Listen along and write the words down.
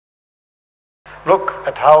Look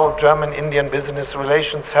at how German-Indian business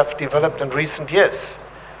relations have developed in recent years.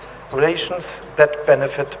 Relations that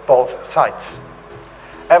benefit both sides.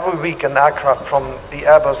 Every week an aircraft from the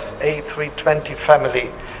Airbus A320 family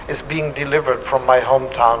is being delivered from my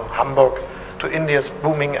hometown, Hamburg, to India's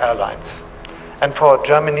booming airlines. And for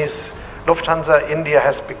Germany's Lufthansa, India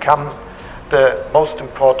has become the most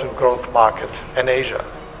important growth market in Asia.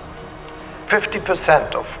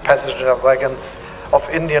 50% of passenger wagons of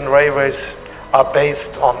Indian railways are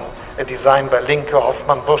based on a design by Linke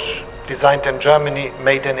Hofmann Busch, designed in Germany,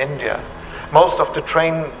 made in India. Most of the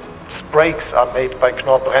train's brakes are made by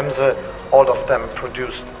Knorr-Bremse, all of them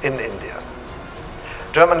produced in India.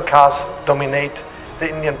 German cars dominate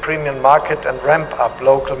the Indian premium market and ramp up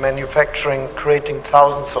local manufacturing, creating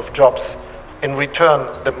thousands of jobs. In return,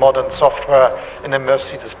 the modern software in a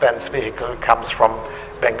Mercedes-Benz vehicle comes from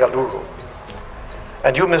Bengaluru.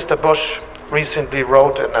 And you, Mr. Busch, recently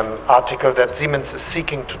wrote in an article that Siemens is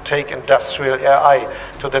seeking to take industrial AI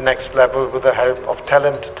to the next level with the help of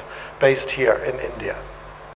talent based here in India.